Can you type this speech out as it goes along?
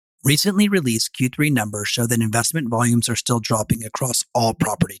Recently released Q3 numbers show that investment volumes are still dropping across all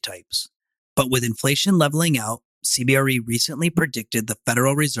property types. But with inflation leveling out, CBRE recently predicted the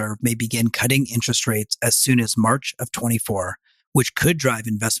Federal Reserve may begin cutting interest rates as soon as March of 24, which could drive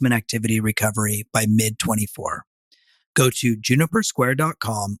investment activity recovery by mid-24. Go to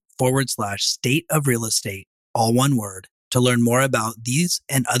junipersquare.com/state of real estate, all one word, to learn more about these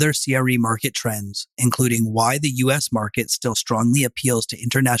and other CRE market trends, including why the U.S. market still strongly appeals to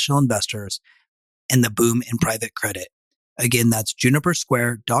international investors and the boom in private credit. Again, that's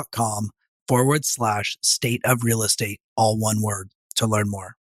junipersquare.com/state of real estate, all one word, to learn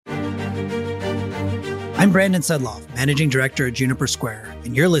more. I'm Brandon Sedloff, Managing Director at Juniper Square,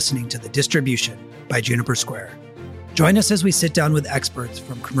 and you're listening to The Distribution by Juniper Square. Join us as we sit down with experts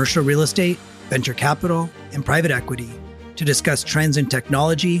from commercial real estate, venture capital, and private equity to discuss trends in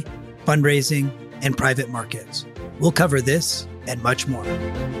technology, fundraising, and private markets. We'll cover this and much more.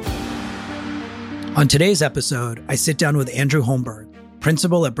 On today's episode, I sit down with Andrew Holmberg,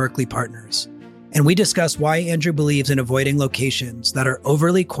 principal at Berkeley Partners, and we discuss why Andrew believes in avoiding locations that are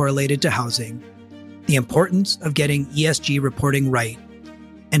overly correlated to housing, the importance of getting ESG reporting right,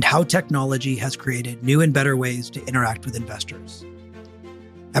 and how technology has created new and better ways to interact with investors.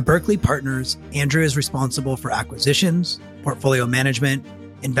 At Berkeley Partners, Andrew is responsible for acquisitions, portfolio management,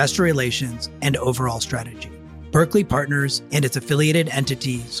 investor relations, and overall strategy. Berkeley Partners and its affiliated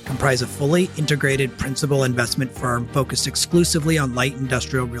entities comprise a fully integrated principal investment firm focused exclusively on light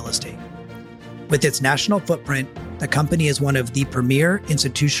industrial real estate. With its national footprint, the company is one of the premier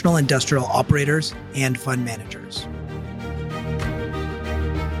institutional industrial operators and fund managers.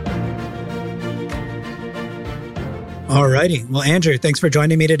 All righty. Well, Andrew, thanks for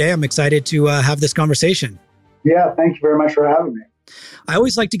joining me today. I'm excited to have this conversation. Yeah, thank you very much for having me. I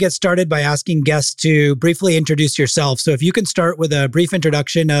always like to get started by asking guests to briefly introduce yourself. So if you can start with a brief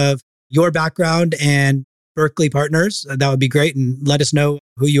introduction of your background and Berkeley Partners, that would be great. And let us know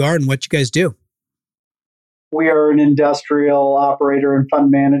who you are and what you guys do. We are an industrial operator and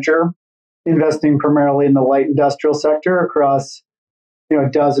fund manager, investing primarily in the light industrial sector across a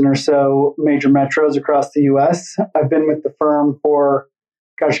dozen or so major metros across the U.S. I've been with the firm for,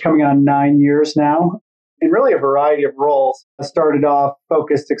 coming on 9 years now, in really a variety of roles. I started off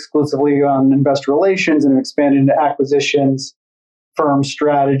focused exclusively on investor relations and expanded into acquisitions, firm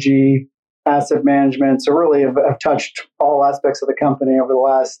strategy, asset management. So really I've touched all aspects of the company over the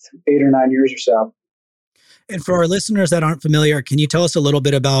last 8 or 9 years or so. And for our listeners that aren't familiar, can you tell us a little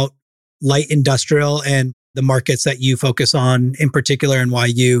bit about light industrial and the markets that you focus on in particular and why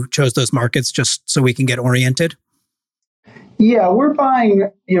you chose those markets, just so we can get oriented? Yeah, we're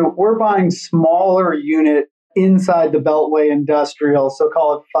buying smaller unit inside the Beltway industrial, so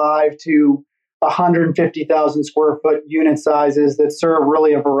call it 5 to 150,000 square foot unit sizes that serve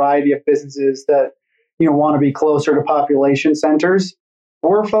really a variety of businesses that want to be closer to population centers.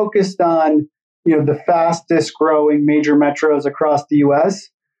 We're focused on the fastest growing major metros across the U.S.,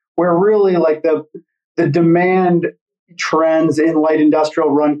 where really like the demand trends in light industrial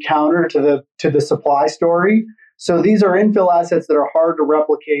run counter to the supply story. So these are infill assets that are hard to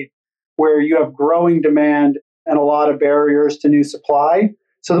replicate, where you have growing demand and a lot of barriers to new supply.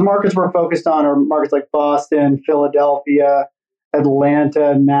 So the markets we're focused on are markets like Boston, Philadelphia,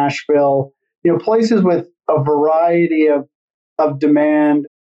 Atlanta, Nashville, places with a variety of demand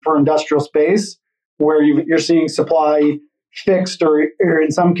for industrial space, where you're seeing supply fixed or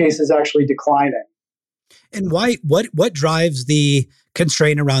in some cases actually declining. And why? What drives the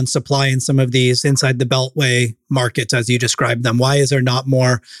constraint around supply in some of these inside the Beltway markets, as you described them? Why is there not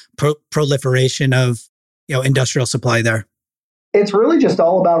more proliferation of industrial supply there? It's really just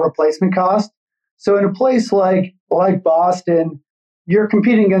all about replacement cost. So in a place like Boston, you're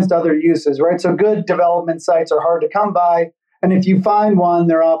competing against other uses, right? So good development sites are hard to come by, and if you find one,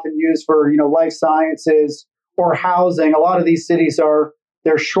 they're often used for life sciences or housing. A lot of these cities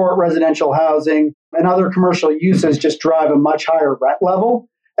they're short residential housing, and other commercial uses just drive a much higher rent level.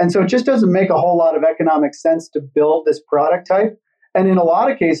 And so it just doesn't make a whole lot of economic sense to build this product type. And in a lot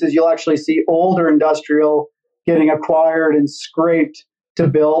of cases, you'll actually see older industrial getting acquired and scraped to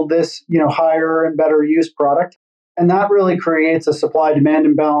build this, higher and better use product. And that really creates a supply demand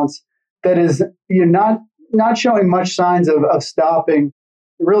imbalance that is not showing much signs of stopping,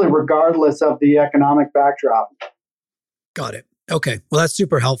 really regardless of the economic backdrop. Got it. Okay. Well, that's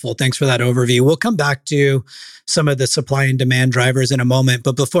super helpful. Thanks for that overview. We'll come back to some of the supply and demand drivers in a moment.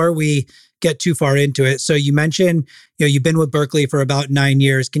 But before we get too far into it, so you mentioned, you've been with Berkeley for about 9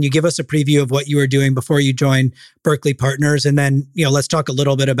 years. Can you give us a preview of what you were doing before you joined Berkeley Partners? And then, let's talk a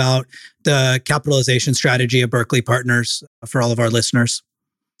little bit about the capitalization strategy of Berkeley Partners for all of our listeners.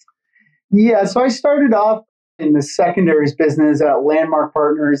 Yeah, so I started off in the secondaries business at Landmark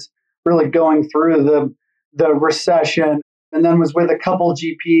Partners, really going through the recession, and then was with a couple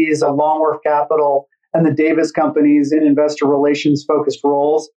GPs, Longworth Capital and the Davis companies in investor relations focused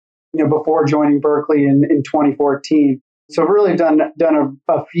roles, before joining Berkeley in 2014. So I've really done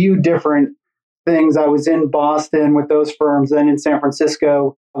a few different things. I was in Boston with those firms, then in San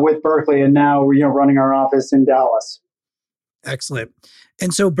Francisco with Berkeley, and now running our office in Dallas. Excellent.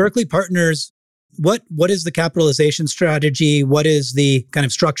 And so Berkeley Partners, what is the capitalization strategy? What is the kind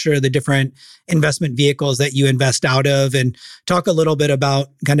of structure of the different investment vehicles that you invest out of? And talk a little bit about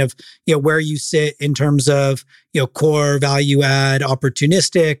kind of, where you sit in terms of, core, value add,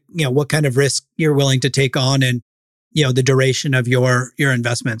 opportunistic, what kind of risk you're willing to take on and, the duration of your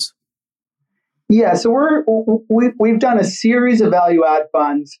investments. Yeah, so we've done a series of value add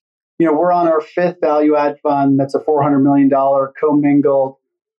funds. We're on our fifth value add fund. That's a $400 million commingled,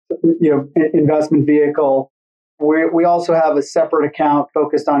 investment vehicle. We also have a separate account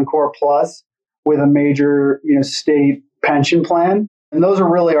focused on Core Plus with a major, state pension plan. And those are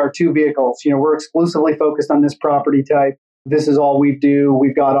really our two vehicles. We're exclusively focused on this property type. This is all we do.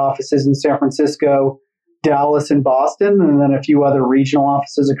 We've got offices in San Francisco, Dallas, and Boston, and then a few other regional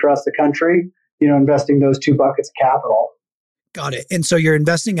offices across the country, investing those two buckets of capital. Got it. And so you're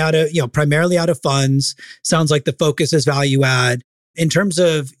investing out of, primarily out of funds. Sounds like the focus is value add. In terms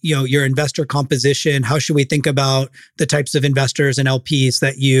of, your investor composition, how should we think about the types of investors and LPs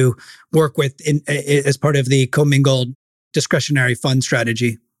that you work with as part of the commingled discretionary fund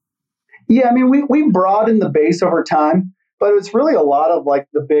strategy? Yeah, I mean, we broadened the base over time, but it's really a lot of like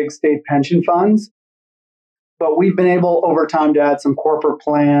the big state pension funds. But we've been able over time to add some corporate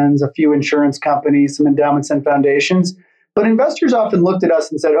plans, a few insurance companies, some endowments and foundations. But investors often looked at us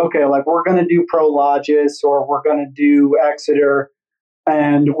and said, okay, like we're going to do Prologis or we're going to do Exeter,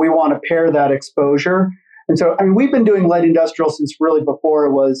 and we want to pair that exposure. And so, I mean, we've been doing light industrial since really before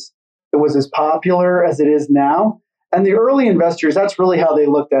it was as popular as it is now. And the early investors, that's really how they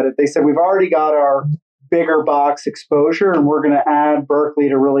looked at it. They said, we've already got our bigger box exposure, and we're going to add Berkeley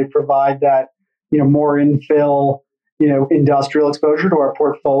to really provide that, more infill, industrial exposure to our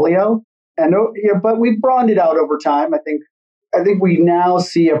portfolio. And but we've broadened it out over time. I think we now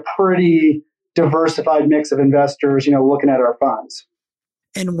see a pretty diversified mix of investors, looking at our funds.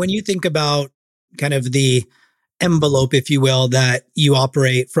 And when you think about kind of the envelope, if you will, that you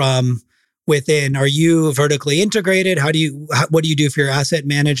operate from within, are you vertically integrated? What do you do for your asset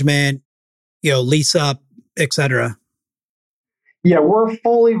management, lease up, et cetera? Yeah, we're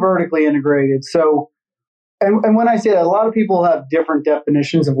fully vertically integrated. So, and when I say that, a lot of people have different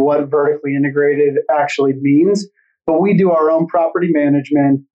definitions of what vertically integrated actually means, but we do our own property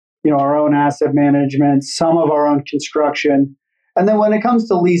management, our own asset management, some of our own construction. And then when it comes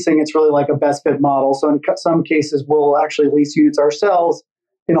to leasing, it's really like a best fit model. So in some cases, we'll actually lease units ourselves.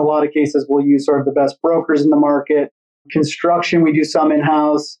 In a lot of cases, we'll use sort of the best brokers in the market. Construction, we do some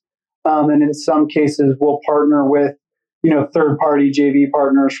in-house. And in some cases, we'll partner with, third-party JV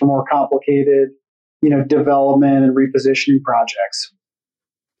partners for more complicated, development and repositioning projects.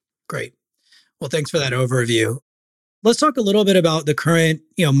 Great. Well, thanks for that overview. Let's talk a little bit about the current,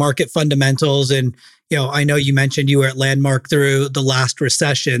 market fundamentals. And, I know you mentioned you were at Landmark through the last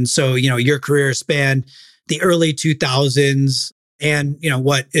recession. So, your career spanned the early 2000s and,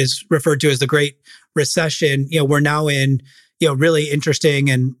 what is referred to as the Great Recession. We're now in, really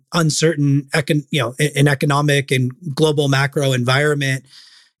interesting and uncertain, an economic and global macro environment.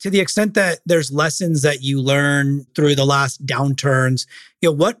 To the extent that there's lessons that you learn through the last downturns,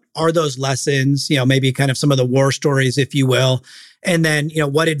 what are those lessons? Maybe kind of some of the war stories, if you will. And then,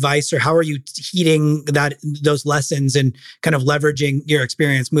 what advice or how are you heeding those lessons and kind of leveraging your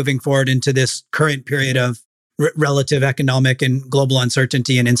experience moving forward into this current period of relative economic and global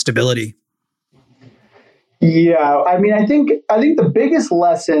uncertainty and instability? Yeah, I mean, I think the biggest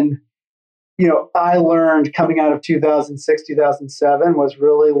lesson, I learned coming out of 2006, 2007 was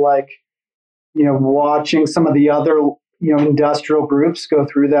really like, watching some of the other, industrial groups go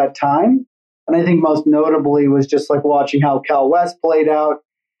through that time. And I think most notably was just like watching how Cal West played out,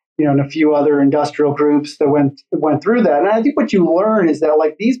 and a few other industrial groups that went through that. And I think what you learn is that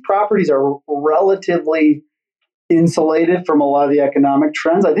like these properties are relatively insulated from a lot of the economic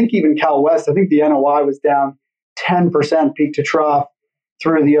trends. I think even Cal West, I think the NOI was down 10% peak to trough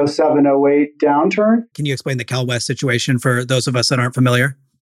through the 07-08 downturn. Can you explain the Cal West situation for those of us that aren't familiar?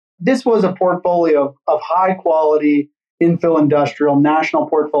 This was a portfolio of high quality infill industrial national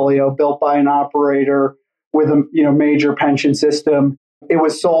portfolio built by an operator with a major pension system. It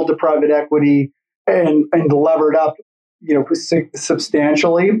was sold to private equity and levered up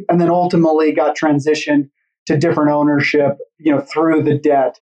substantially, and then ultimately got transitioned to different ownership, through the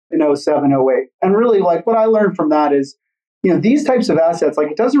debt in '07, '08. And really, like, what I learned from that is, these types of assets, like,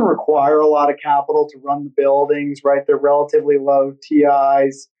 it doesn't require a lot of capital to run the buildings, right? They're relatively low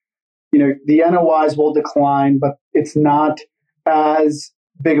TIs. The NOIs will decline, but it's not as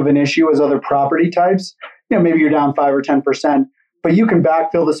big of an issue as other property types. Maybe you're down 5 or 10%, but you can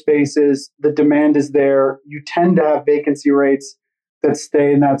backfill the spaces. The demand is there. You tend to have vacancy rates that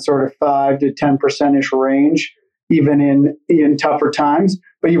stay in that sort of 5 to 10% ish range, even in tougher times.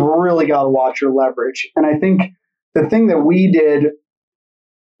 But you've really got to watch your leverage. And I think the thing that we did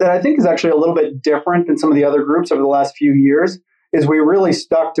that I think is actually a little bit different than some of the other groups over the last few years is we really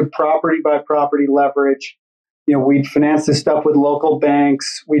stuck to property by property leverage. We'd finance this stuff with local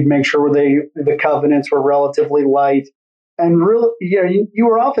banks. We'd make sure the covenants were relatively light. And really, you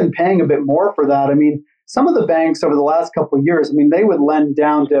were often paying a bit more for that. I mean, some of the banks over the last couple of years, they would lend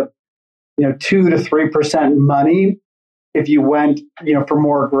down to, 2 to 3% money if you went, for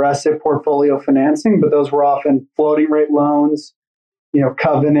more aggressive portfolio financing. But those were often floating rate loans,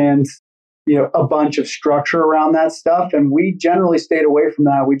 covenants, a bunch of structure around that stuff. And we generally stayed away from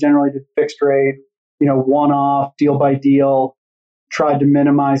that. We generally did fixed rate, one-off, deal by deal, tried to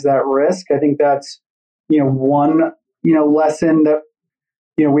minimize that risk. I think that's, one, lesson that,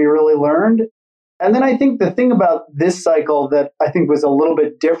 we really learned. And then I think the thing about this cycle that I think was a little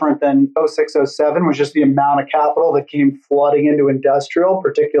bit different than '06, '07 was just the amount of capital that came flooding into industrial,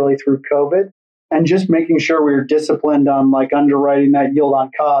 particularly through COVID, and just making sure we were disciplined on like underwriting that yield on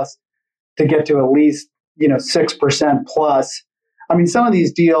cost to get to at least, 6% plus. Some of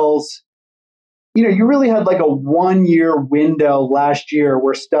these deals, you really had like a 1-year window last year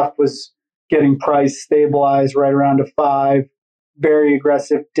where stuff was getting price stabilized right around a 5, very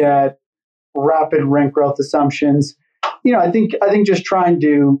aggressive debt, rapid rent growth assumptions. I think just trying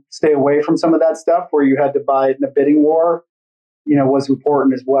to stay away from some of that stuff where you had to buy it in a bidding war, was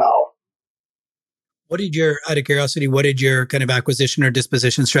important as well. Out of curiosity, what did your kind of acquisition or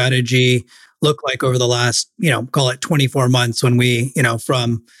disposition strategy look like over the last, call it 24 months when we,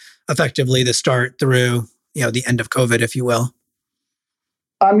 from effectively the start through, the end of COVID, if you will?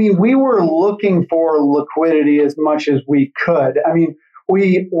 We were looking for liquidity as much as we could.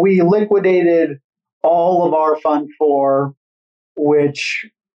 We liquidated all of our Fund 4, which,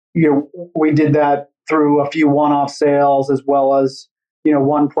 we did that through a few one-off sales as well as,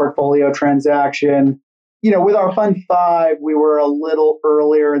 one portfolio transaction. With our Fund 5, we were a little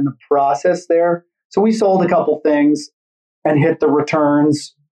earlier in the process there. So we sold a couple things and hit the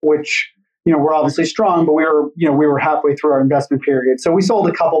returns, which, were obviously strong, but we were halfway through our investment period. So we sold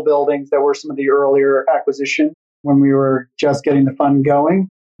a couple buildings that were some of the earlier acquisition when we were just getting the fund going,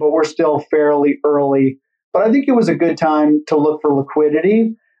 but we're still fairly early. But I think it was a good time to look for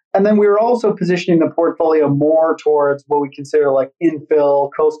liquidity. And then we were also positioning the portfolio more towards what we consider like infill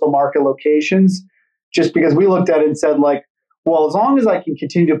coastal market locations, just because we looked at it and said like, well, as long as I can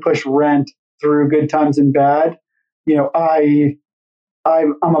continue to push rent through good times and bad,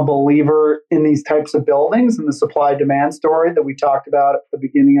 I'm a believer in these types of buildings and the supply demand story that we talked about at the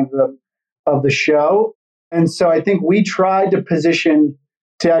beginning of the show. And so I think we tried to position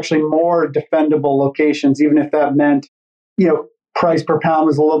to actually more defendable locations, even if that meant, price per pound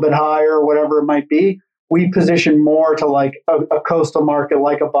was a little bit higher or whatever it might be. We positioned more to like a coastal market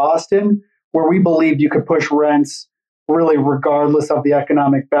like a Boston, where we believed you could push rents really regardless of the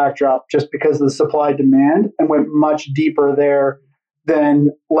economic backdrop, just because of the supply demand, and went much deeper there than,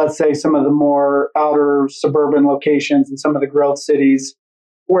 let's say, some of the more outer suburban locations and some of the growth cities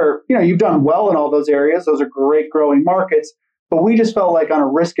where, you've done well in all those areas. Those are great growing markets. But we just felt like on a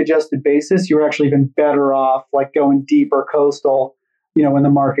risk adjusted basis, you were actually even better off like going deeper coastal, when the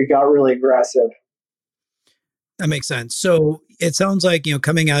market got really aggressive. That makes sense. So it sounds like,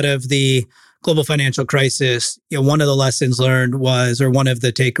 coming out of the global financial crisis, one of the lessons learned was, or one of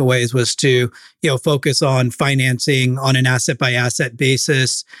the takeaways was to, focus on financing on an asset by asset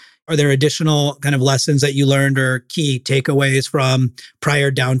basis. Are there additional kind of lessons that you learned or key takeaways from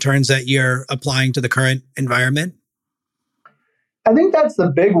prior downturns that you're applying to the current environment? I think that's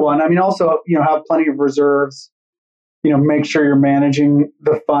the big one. Also, have plenty of reserves, make sure you're managing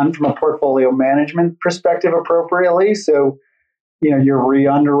the fund from a portfolio management perspective appropriately. So, you're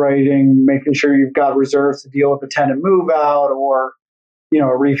re-underwriting, making sure you've got reserves to deal with a tenant move out or, a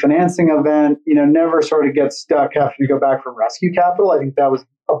refinancing event, never sort of get stuck having to go back for rescue capital. I think that was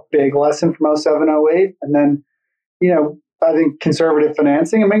a big lesson from '07, '08. And then, I think conservative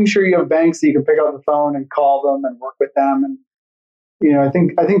financing and making sure you have banks that you can pick up the phone and call them and work with them. And, I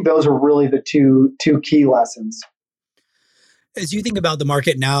think those are really the two key lessons. As you think about the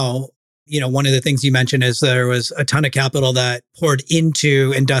market now, one of the things you mentioned is there was a ton of capital that poured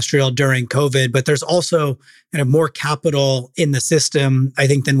into industrial during COVID, but there's also kind of more capital in the system, I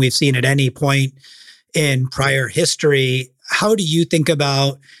think, than we've seen at any point in prior history. How do you think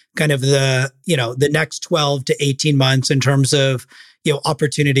about kind of the next 12 to 18 months in terms of,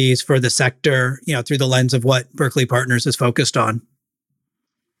 opportunities for the sector, through the lens of what Berkeley Partners is focused on?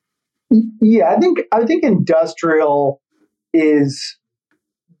 Yeah, I think industrial is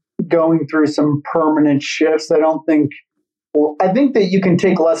going through some permanent shifts. I think that you can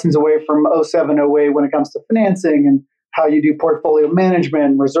take lessons away from '07, '08 when it comes to financing and how you do portfolio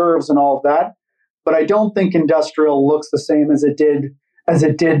management, reserves, and all of that. But I don't think industrial looks the same as it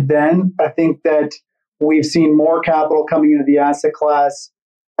did then. I think that we've seen more capital coming into the asset class.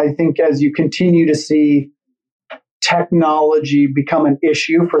 I think as you continue to see technology become an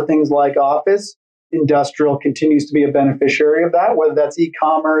issue for things like office, industrial continues to be a beneficiary of that, whether that's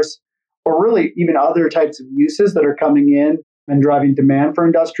e-commerce or really even other types of uses that are coming in and driving demand for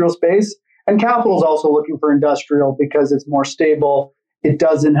industrial space. And capital is also looking for industrial because it's more stable. It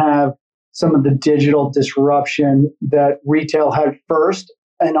doesn't have some of the digital disruption that retail had first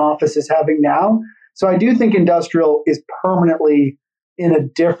and office is having now. So I do think industrial is permanently in a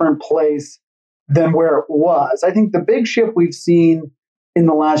different place than where it was. I think the big shift we've seen in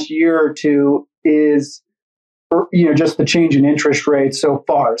the last year or two is, just the change in interest rates so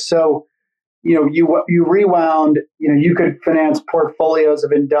far. So, you rewound, you could finance portfolios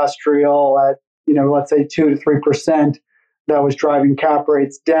of industrial at, let's say 2 to 3%. That was driving cap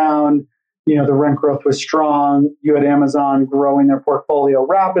rates down. The rent growth was strong. You had Amazon growing their portfolio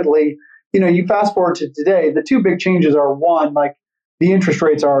rapidly. You fast forward to today, the two big changes are, one, like the interest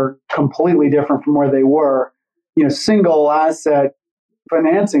rates are completely different from where they were. Single asset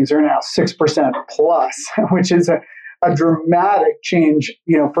financings are now 6% plus, which is a dramatic change,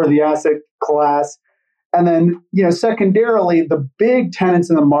 for the asset class. And then, secondarily, the big tenants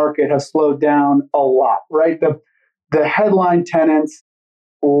in the market have slowed down a lot, right? The headline tenants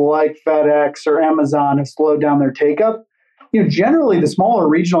like FedEx or Amazon have slowed down their take-up. Generally the smaller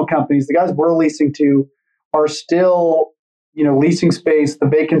regional companies, the guys we're leasing to, are still, leasing space. The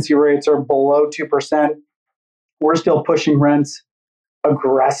vacancy rates are below 2%. We're still pushing rents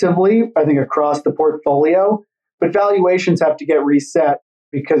aggressively, I think, across the portfolio. But valuations have to get reset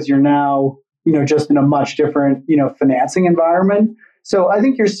because you're now, just in a much different, financing environment. So I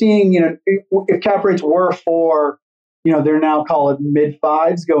think you're seeing, if cap rates were for, they're now, call it mid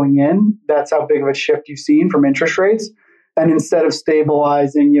fives going in. That's how big of a shift you've seen from interest rates. And instead of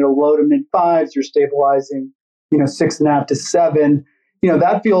stabilizing, low to mid fives, you're stabilizing, 6.5 to 7.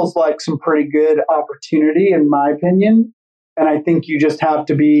 That feels like some pretty good opportunity, in my opinion. And I think you just have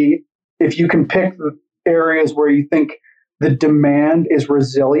to be, if you can pick the areas where you think the demand is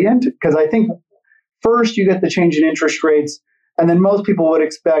resilient, because I think first you get the change in interest rates, and then most people would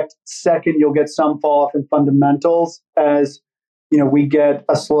expect second, you'll get some fall off in fundamentals as, we get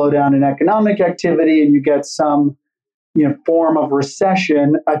a slowdown in economic activity and you get some, form of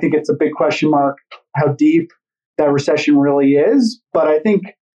recession. I think it's a big question mark how deep that recession really is. But I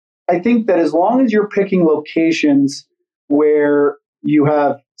think that as long as you're picking locations where you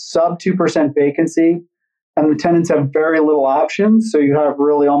have sub 2% vacancy and the tenants have very little options, so you have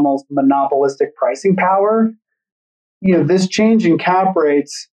really almost monopolistic pricing power, this change in cap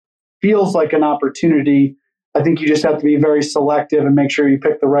rates feels like an opportunity. I think you just have to be very selective and make sure you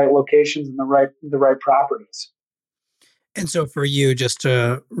pick the right locations and the right properties. And so for you, just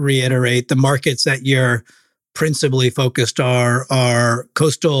to reiterate, the markets that you're principally focused are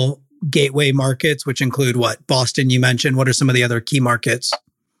coastal gateway markets, which include what? Boston, you mentioned. What are some of the other key markets?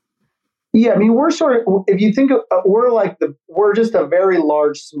 Yeah, I mean, we're sort of, if you think of, we're just a very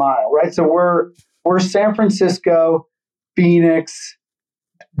large smile, right? So we're San Francisco, Phoenix,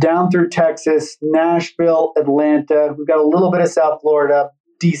 down through Texas, Nashville, Atlanta. We've got a little bit of South Florida,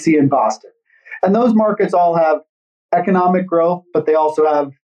 DC, and Boston. And those markets all have economic growth, but they also have,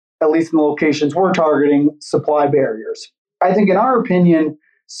 at least in the locations we're targeting, supply barriers. I think in our opinion,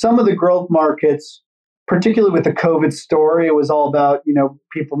 some of the growth markets, particularly with the COVID story, it was all about,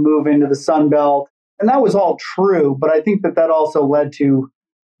 people move into the Sun Belt. And that was all true. But I think that also led to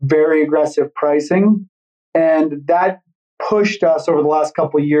very aggressive pricing. And that pushed us over the last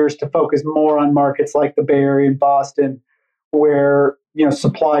couple of years to focus more on markets like the Bay Area and Boston, where,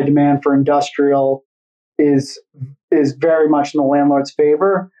 supply demand for industrial is very much in the landlord's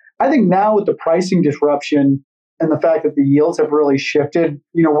favor. I think now with the pricing disruption and the fact that the yields have really shifted,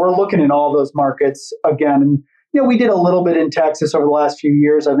 we're looking in all those markets again. And, we did a little bit in Texas over the last few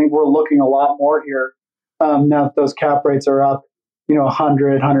years. I think we're looking a lot more here. now that those cap rates are up,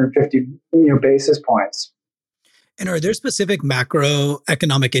 100, 150, basis points. And are there specific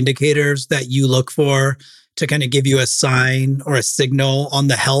macroeconomic indicators that you look for to kind of give you a sign or a signal on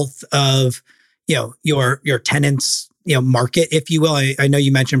the health of, your tenants, market, if you will? I know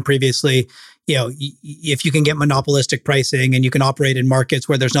you mentioned previously, if you can get monopolistic pricing and you can operate in markets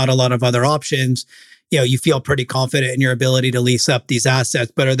where there's not a lot of other options, you feel pretty confident in your ability to lease up these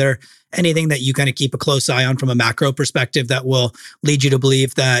assets. But are there anything that you kind of keep a close eye on from a macro perspective that will lead you to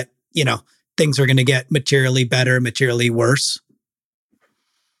believe that, things are going to get materially better, materially worse?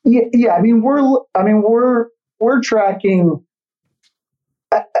 Yeah. We're tracking.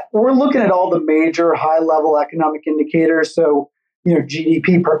 We're looking at all the major high-level economic indicators. So,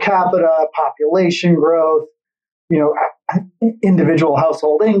 GDP per capita, population growth, individual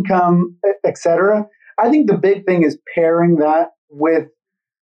household income, et cetera. I think the big thing is pairing that with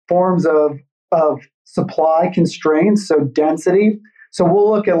forms of supply constraints, so density. So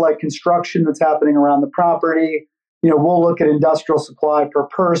we'll look at like construction that's happening around the property. We'll look at industrial supply per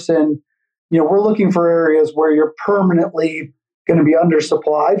person. We're looking for areas where you're permanently going to be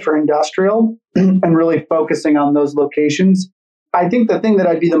undersupplied for industrial and really focusing on those locations. I think the thing that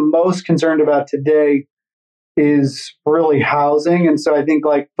I'd be the most concerned about today is really housing. And so I think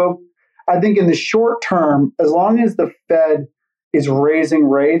in the short term, as long as the Fed is raising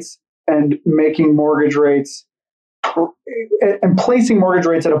rates and making mortgage rates and placing mortgage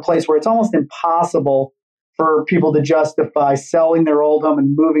rates at a place where it's almost impossible for people to justify selling their old home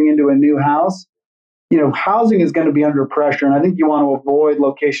and moving into a new house, housing is going to be under pressure. And I think you want to avoid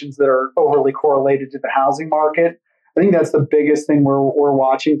locations that are overly correlated to the housing market. I think that's the biggest thing we're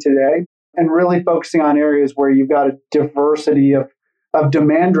watching today, and really focusing on areas where you've got a diversity of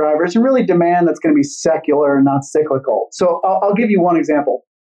demand drivers and really demand that's going to be secular and not cyclical. So I'll give you one example.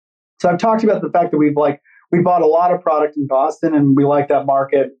 So I've talked about the fact that we bought a lot of product in Boston and we like that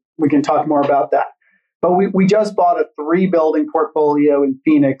market. We can talk more about that. But we just bought a 3-building portfolio in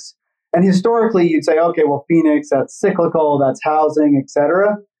Phoenix. And historically, you'd say, okay, well, Phoenix, that's cyclical, that's housing, et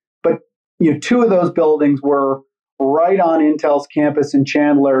cetera. But 2 of those buildings were right on Intel's campus in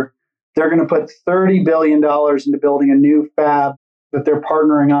Chandler. They're going to put $30 billion into building a new fab that they're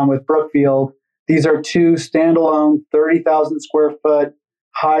partnering on with Brookfield. These are 2 standalone, 30,000 square foot,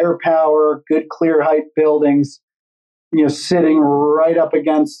 higher power, good clear height buildings, sitting right up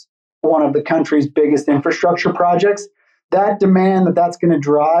against one of the country's biggest infrastructure projects. That demand that's going to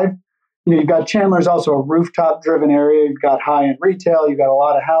drive, you've got Chandler's also a rooftop driven area. You've got high end retail. You've got a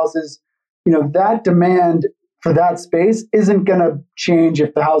lot of houses. That demand for that space isn't going to change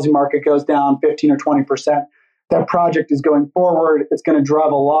if the housing market goes down 15 or 20%. That project is going forward. It's going to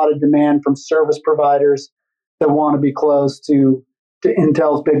drive a lot of demand from service providers that want to be close to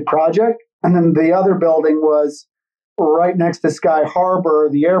Intel's big project. And then the other building was right next to Sky Harbor,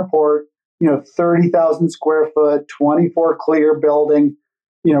 the airport, 30,000 square foot, 24 clear building,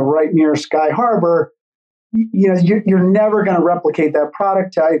 right near Sky Harbor. You're never going to replicate that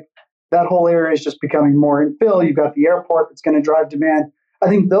product type. That whole area is just becoming more infill. You've got the airport that's going to drive demand. I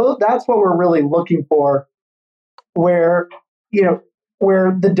think that's what we're really looking for, where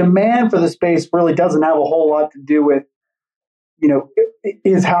the demand for the space really doesn't have a whole lot to do with,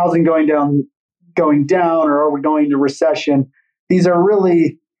 is housing going down, or are we going into recession? These are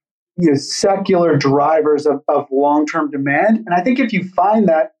really secular drivers of long-term demand. And I think if you find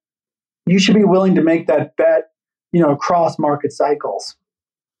that, you should be willing to make that bet, across market cycles.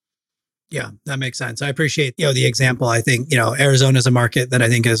 Yeah, that makes sense. I appreciate, the example. I think, Arizona is a market that I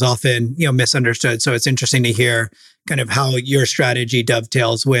think is often, misunderstood. So it's interesting to hear kind of how your strategy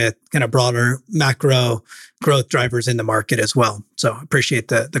dovetails with kind of broader macro growth drivers in the market as well. So appreciate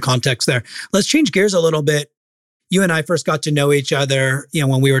the context there. Let's change gears a little bit. You and I first got to know each other,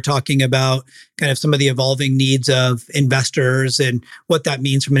 when we were talking about kind of some of the evolving needs of investors and what that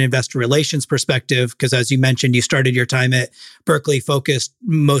means from an investor relations perspective. Because as you mentioned, you started your time at Berkeley focused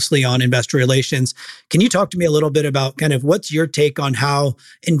mostly on investor relations. Can you talk to me a little bit about kind of what's your take on how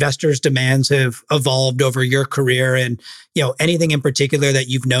investors' demands have evolved over your career, and anything in particular that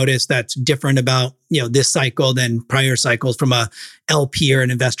you've noticed that's different about this cycle than prior cycles from a LP or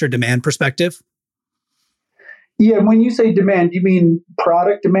an investor demand perspective? Yeah, when you say demand, you mean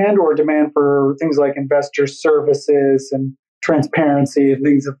product demand or demand for things like investor services and transparency and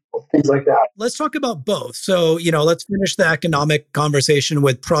things like that? Let's talk about both. So, let's finish the economic conversation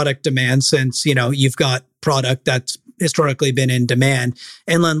with product demand, since, you've got product that's historically been in demand.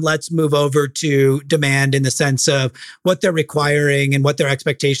 And then let's move over to demand in the sense of what they're requiring and what their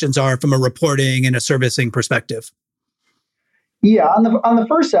expectations are from a reporting and a servicing perspective. Yeah, on the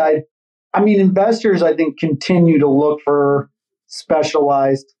first side, I mean, investors, I think, continue to look for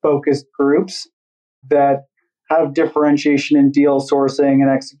specialized focused groups that have differentiation in deal sourcing and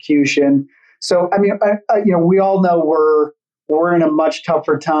execution. So, I mean, we all know we're in a much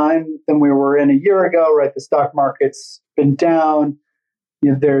tougher time than we were in a year ago, right? The stock market's been down.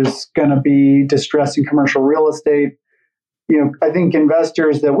 There's going to be distress in commercial real estate. I think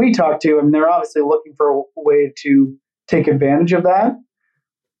investors that we talk to, I mean, they're obviously looking for a way to take advantage of that,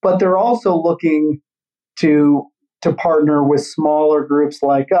 but they're also looking to partner with smaller groups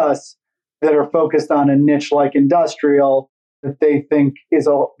like us that are focused on a niche like industrial that they think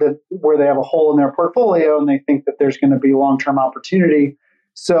that where they have a hole in their portfolio and they think that there's going to be long-term opportunity.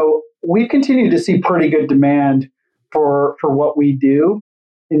 So we continue to see pretty good demand for what we do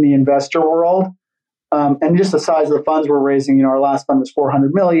in the investor world. And just the size of the funds we're raising, our last fund was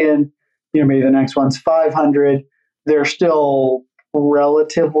 400 million, maybe the next one's 500. They're still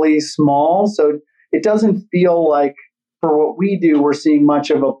relatively small. So it doesn't feel like for what we do, we're seeing much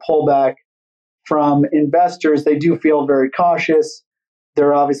of a pullback from investors. They do feel very cautious.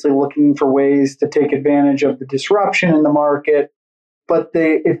 They're obviously looking for ways to take advantage of the disruption in the market. But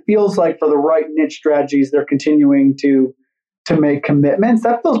it feels like for the right niche strategies, they're continuing to make commitments.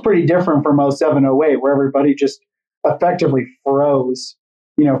 That feels pretty different from 07, 08, where everybody just effectively froze,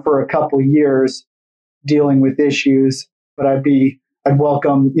 for a couple of years dealing with issues. But I'd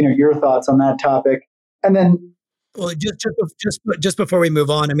welcome, your thoughts on that topic. And then, well, just before we move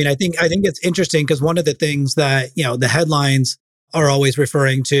on, I mean, I think it's interesting because one of the things that the headlines are always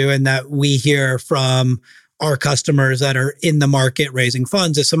referring to, and that we hear from our customers that are in the market raising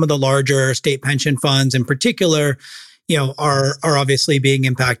funds, is some of the larger state pension funds, in particular, are obviously being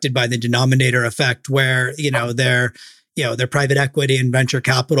impacted by the denominator effect, where their private equity and venture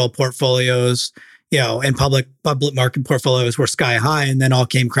capital portfolios, and public market portfolios were sky high and then all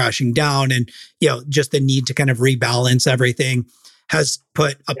came crashing down. And, just the need to kind of rebalance everything has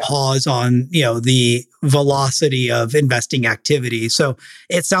put a pause on, the velocity of investing activity. So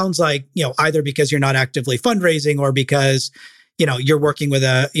it sounds like, either because you're not actively fundraising or because, you're working with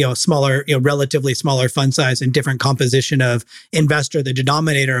a, smaller, relatively smaller fund size and different composition of investor, the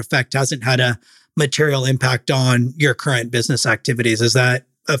denominator effect hasn't had a material impact on your current business activities. Is that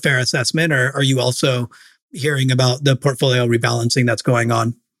a fair assessment, or are you also hearing about the portfolio rebalancing that's going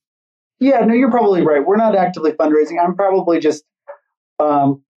on? Yeah, no, you're probably right. We're not actively fundraising. I'm probably just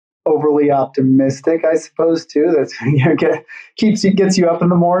overly optimistic, I suppose, too. That's gets you up in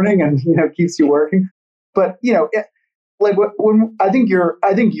the morning and keeps you working. But I think you're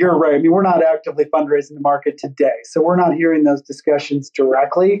right. I mean, we're not actively fundraising the market today, so we're not hearing those discussions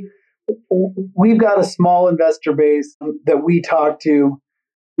directly. We've got a small investor base that we talk to.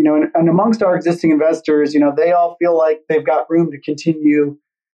 And amongst our existing investors, they all feel like they've got room to continue,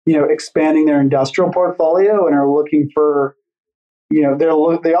 expanding their industrial portfolio and are looking for,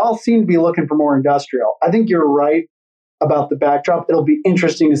 they all seem to be looking for more industrial. I think you're right about the backdrop. It'll be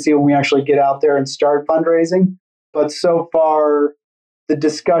interesting to see when we actually get out there and start fundraising. But so far, the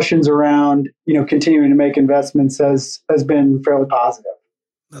discussions around, continuing to make investments has been fairly positive.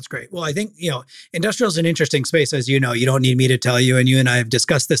 That's great. Well, I think, industrial is an interesting space, as you know. You don't need me to tell you, and you and I have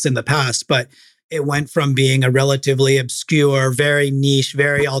discussed this in the past, but it went from being a relatively obscure, very niche,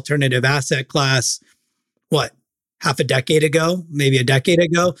 very alternative asset class, half a decade ago, maybe a decade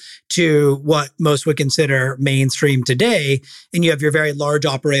ago, to what most would consider mainstream today. And you have your very large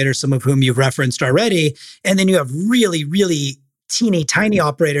operators, some of whom you've referenced already. And then you have really, really teeny tiny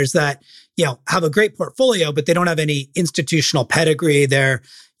operators that, have a great portfolio, but they don't have any institutional pedigree. Their,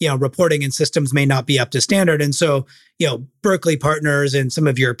 reporting and systems may not be up to standard. And so, Berkeley partners and some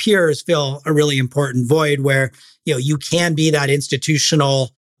of your peers fill a really important void where, you can be that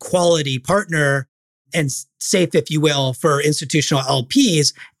institutional quality partner and safe, if you will, for institutional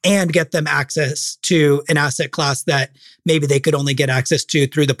LPs and get them access to an asset class that maybe they could only get access to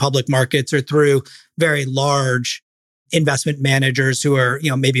through the public markets or through very large investment managers who are,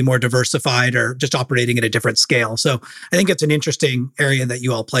 maybe more diversified or just operating at a different scale. So I think it's an interesting area that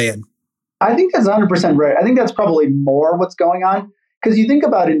you all play in. I think that's 100% right. I think that's probably more what's going on. Because you think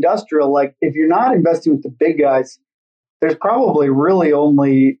about industrial, like if you're not investing with the big guys, there's probably really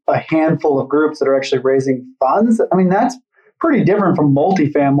only a handful of groups that are actually raising funds. I mean, that's pretty different from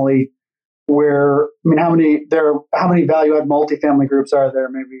multifamily, where, how many value add multifamily groups are there?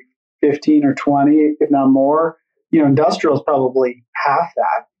 Maybe 15 or 20, if not more. Industrial is probably half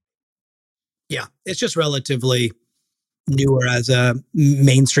that. Yeah, it's just relatively newer as a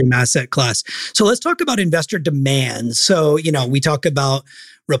mainstream asset class. So let's talk about investor demands. So, we talk about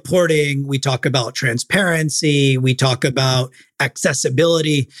reporting, we talk about transparency, we talk about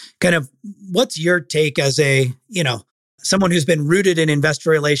accessibility. Kind of what's your take as a, someone who's been rooted in investor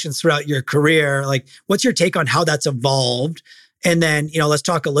relations throughout your career? Like, what's your take on how that's evolved? And then, let's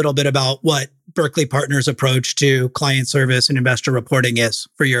talk a little bit about what Berkeley Partners' approach to client service and investor reporting is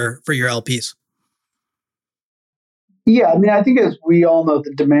for your LPs. Yeah, I mean, I think as we all know,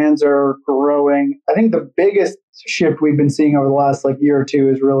 the demands are growing. I think the biggest shift we've been seeing over the last year or two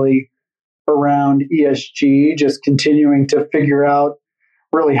is really around ESG, just continuing to figure out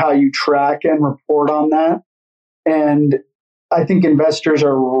really how you track and report on that. And I think investors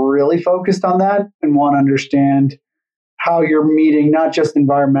are really focused on that and want to understand how you're meeting not just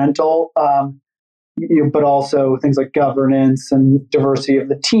environmental, but also things like governance and diversity of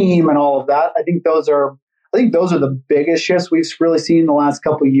the team and all of that. I think those are the biggest shifts we've really seen in the last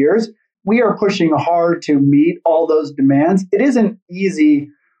couple of years. We are pushing hard to meet all those demands. It isn't easy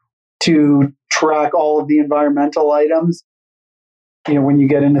to track all of the environmental items. When you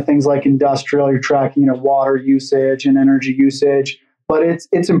get into things like industrial, you're tracking, water usage and energy usage, but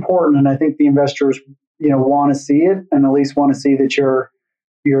it's important. And I think the investors, want to see it and at least want to see that you're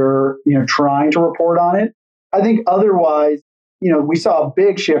trying to report on it. I think otherwise, we saw a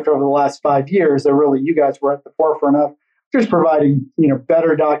big shift over the last 5 years that really you guys were at the forefront of, just providing,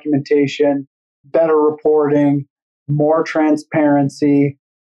 better documentation, better reporting, more transparency.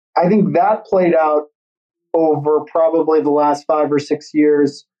 I think that played out over probably the last 5 or 6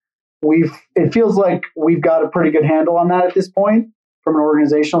 years. It feels like we've got a pretty good handle on that at this point from an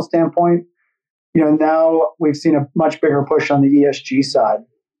organizational standpoint. Now we've seen a much bigger push on the ESG side.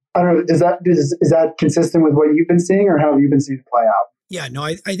 I don't know, is that consistent with what you've been seeing, or how have you been seeing it play out? Yeah, no,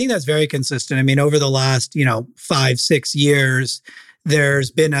 I think that's very consistent. I mean, over the last, 5-6 years,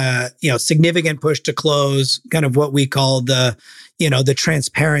 there's been a, significant push to close kind of what we call the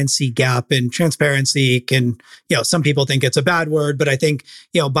transparency gap. And transparency can, some people think it's a bad word, but I think,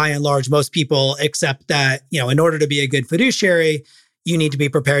 by and large, most people accept that, in order to be a good fiduciary, you need to be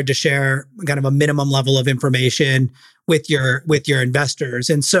prepared to share kind of a minimum level of information with your investors.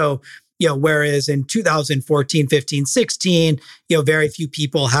 And so, whereas in 2014, 15, 16, very few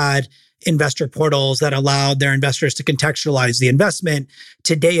people had investor portals that allowed their investors to contextualize the investment.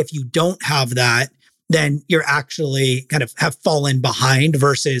 Today, if you don't have that, then you're actually kind of have fallen behind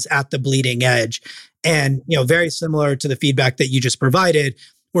versus at the bleeding edge. And, very similar to the feedback that you just provided,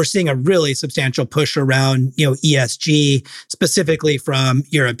 we're seeing a really substantial push around, ESG, specifically from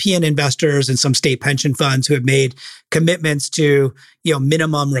European investors and some state pension funds who have made commitments to,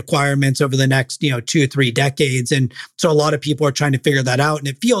 minimum requirements over the next, 2-3 decades. And so a lot of people are trying to figure that out. And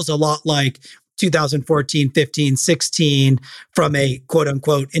it feels a lot like 2014, 15, 16 from a quote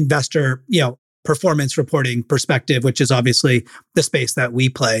unquote investor, performance reporting perspective, which is obviously the space that we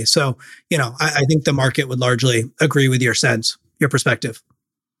play. So, I think the market would largely agree with your perspective.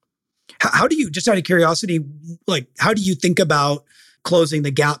 How do you, just out of curiosity, how do you think about closing the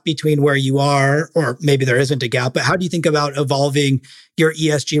gap between where you are, or maybe there isn't a gap, but how do you think about evolving your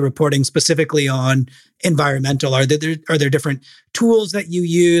ESG reporting specifically on environmental? Are there different tools that you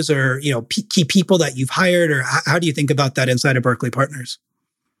use, or, key people that you've hired, or how do you think about that inside of Berkeley Partners?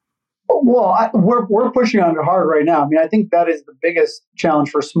 Well, we're pushing on it hard right now. I mean, I think that is the biggest challenge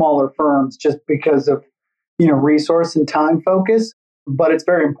for smaller firms, just because of, resource and time focus, but it's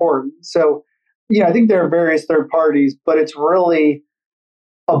very important. So, I think there are various third parties, but it's really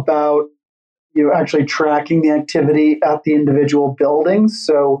about, actually tracking the activity at the individual buildings.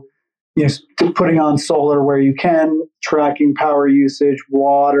 So, putting on solar where you can, tracking power usage,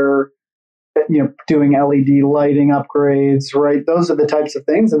 water, doing LED lighting upgrades, right? Those are the types of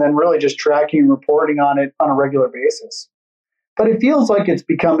things. And then really just tracking and reporting on it on a regular basis. But it feels like it's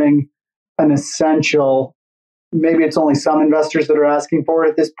becoming an essential. Maybe it's only some investors that are asking for it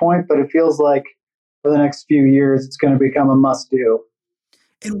at this point, but it feels like for the next few years, it's going to become a must do.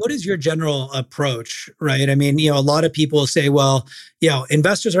 And what is your general approach, right? I mean, a lot of people say, well,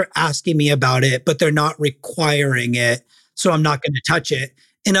 investors are asking me about it, but they're not requiring it, so I'm not going to touch it.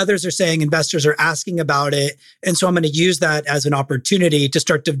 And others are saying investors are asking about it, and so I'm going to use that as an opportunity to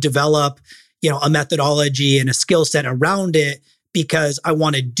start to develop, a methodology and a skill set around it, because I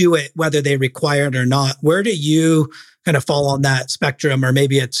want to do it whether they require it or not. Where do you kind of fall on that spectrum? Or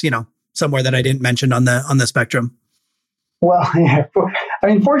maybe it's, somewhere that I didn't mention on the spectrum. Well, yeah. I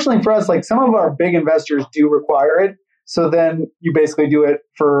mean, fortunately for us, some of our big investors do require it. So then you basically do it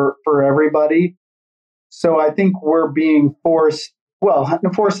for everybody. So I think we're being forced. Well,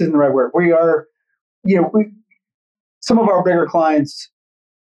 forced isn't the right word. We are, some of our bigger clients,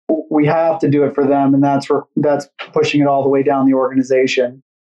 we have to do it for them, and that's pushing it all the way down the organization.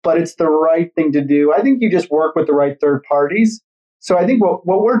 But it's the right thing to do. I think you just work with the right third parties. So I think what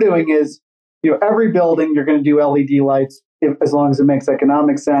we're doing is, every building you're going to do LED lights as long as it makes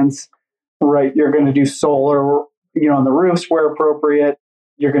economic sense, right? You're going to do solar, on the roofs where appropriate.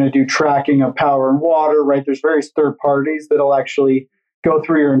 You're going to do tracking of power and water, right? There's various third parties that'll actually go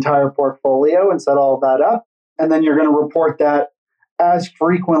through your entire portfolio and set all of that up. And then you're going to report that as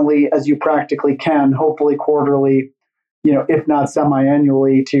frequently as you practically can, hopefully quarterly, if not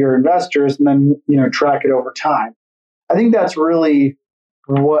semi-annually to your investors, and then, track it over time. I think that's really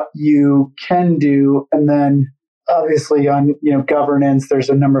what you can do. And then obviously on, governance, there's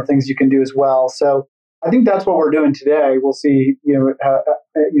a number of things you can do as well. So I think that's what we're doing today. We'll see,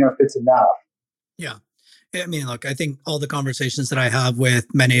 if it's enough. Yeah. I mean, look, I think all the conversations that I have with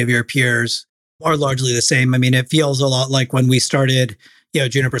many of your peers are largely the same. I mean, it feels a lot like when we started,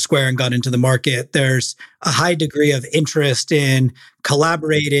 Juniper Square and got into the market, there's a high degree of interest in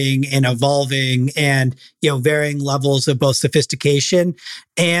collaborating and evolving and, varying levels of both sophistication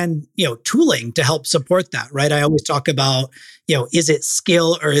and, tooling to help support that, right? I always talk about, is it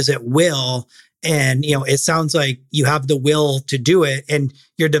skill or is it will? And, it sounds like you have the will to do it and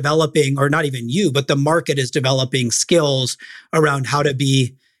you're developing, or not even you, but the market is developing skills around how to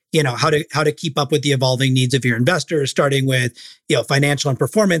be, how to keep up with the evolving needs of your investors, starting with, financial and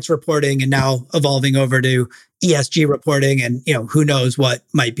performance reporting and now evolving over to ESG reporting and, who knows what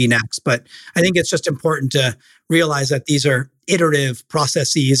might be next. But I think it's just important to realize that these are iterative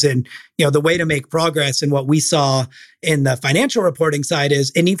processes and, the way to make progress and what we saw in the financial reporting side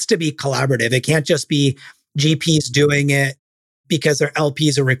is it needs to be collaborative. It can't just be GPs doing it because their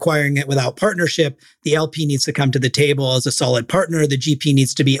LPs are requiring it without partnership. The LP needs to come to the table as a solid partner. The GP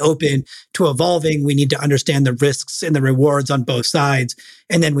needs to be open to evolving. We need to understand the risks and the rewards on both sides.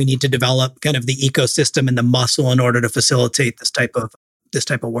 And then we need to develop kind of the ecosystem and the muscle in order to facilitate this type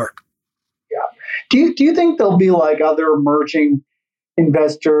of work. Yeah. Do you think there'll be like other emerging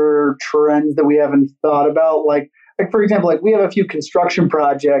investor trends that we haven't thought about? Like for example, like we have a few construction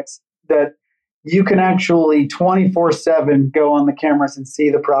projects that you can actually 24/7 go on the cameras and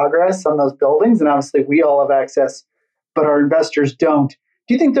see the progress on those buildings. And obviously we all have access, but our investors don't.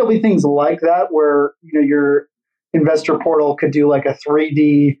 Do you think there'll be things like that where, your investor portal could do like a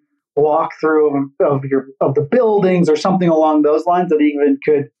 3D walkthrough of the buildings or something along those lines that even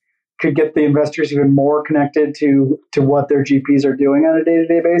could get the investors even more connected to what their GPs are doing on a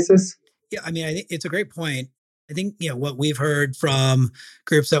day-to-day basis? Yeah, I mean, I think it's a great point. I think, what we've heard from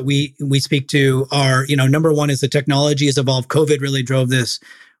groups that we speak to are, number one is the technology has evolved. COVID really drove this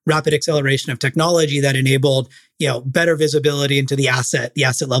rapid acceleration of technology that enabled, better visibility into the asset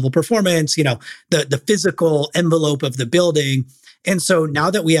level performance, the physical envelope of the building. And so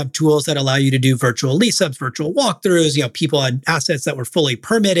now that we have tools that allow you to do virtual lease-ups, virtual walkthroughs, people had assets that were fully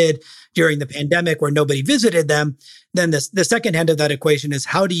permitted during the pandemic where nobody visited them. Then the second hand of that equation is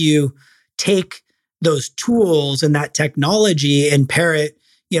how do you take those tools and that technology and pair it,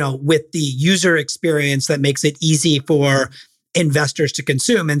 with the user experience that makes it easy for investors to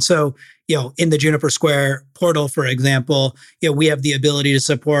consume. And so, in the Juniper Square portal, for example, we have the ability to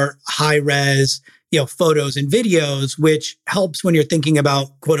support high res, photos and videos, which helps when you're thinking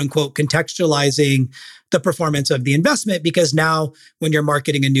about quote unquote contextualizing the performance of the investment. Because now when you're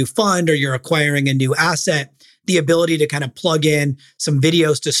marketing a new fund or you're acquiring a new asset, the ability to kind of plug in some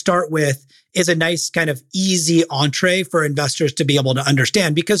videos to start with is a nice kind of easy entree for investors to be able to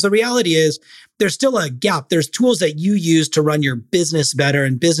understand. Because the reality is there's still a gap. There's tools that you use to run your business better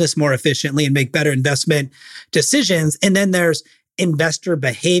and business more efficiently and make better investment decisions. And then there's investor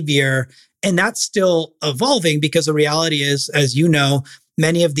behavior. And that's still evolving because the reality is, as you know,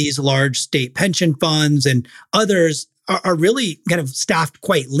 many of these large state pension funds and others are really kind of staffed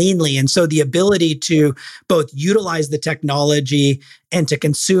quite leanly. And so the ability to both utilize the technology and to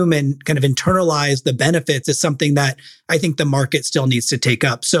consume and kind of internalize the benefits is something that I think the market still needs to take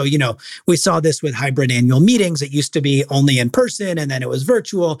up. So, we saw this with hybrid annual meetings. It used to be only in person and then it was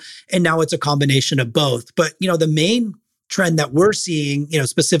virtual. And now it's a combination of both. But, the main trend that we're seeing,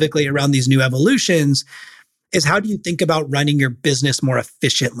 specifically around these new evolutions is how do you think about running your business more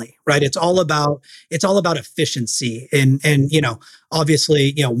efficiently, right? It's all about efficiency. And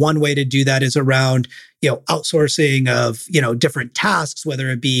obviously, one way to do that is around, outsourcing of, different tasks, whether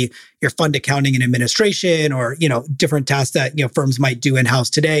it be your fund accounting and administration or, different tasks that, firms might do in-house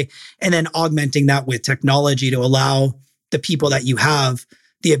today, and then augmenting that with technology to allow the people that you have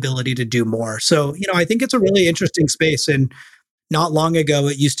the ability to do more. So, I think it's a really interesting space. And not long ago,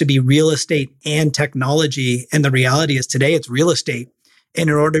 it used to be real estate and technology. And the reality is today it's real estate. And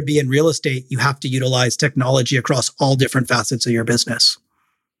in order to be in real estate, you have to utilize technology across all different facets of your business.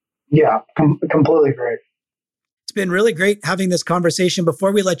 Yeah, completely agree. It's been really great having this conversation.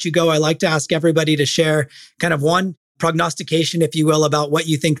 Before we let you go, I like to ask everybody to share kind of one prognostication, if you will, about what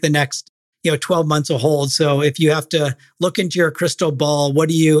you think the next 12 months will hold. So if you have to look into your crystal ball, what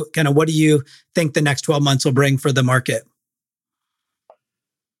do you think the next 12 months will bring for the market?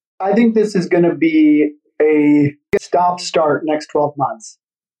 I think this is going to be a stop-start next 12 months.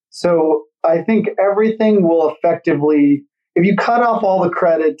 So I think everything will effectively, if you cut off all the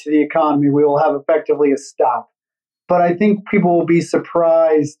credit to the economy, we will have effectively a stop. But I think people will be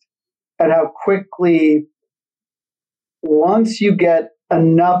surprised at how quickly, once you get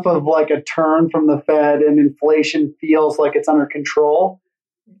enough of like a turn from the Fed and inflation feels like it's under control,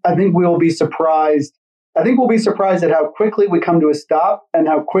 I think we will be surprised. I think we'll be surprised at how quickly we come to a stop and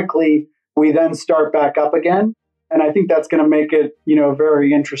how quickly we then start back up again. And I think that's going to make it,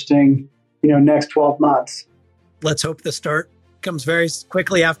 very interesting, next 12 months. Let's hope the start comes very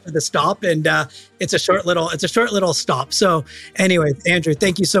quickly after the stop, and it's a short little stop. So anyway, Andrew,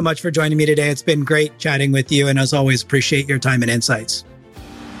 thank you so much for joining me today. It's been great chatting with you, and as always, appreciate your time and insights.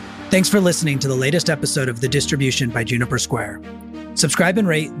 Thanks for listening to the latest episode of The Distribution by Juniper Square. Subscribe and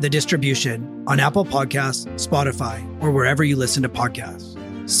rate The Distribution on Apple Podcasts, Spotify, or wherever you listen to podcasts.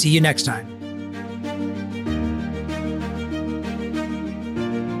 See you next time.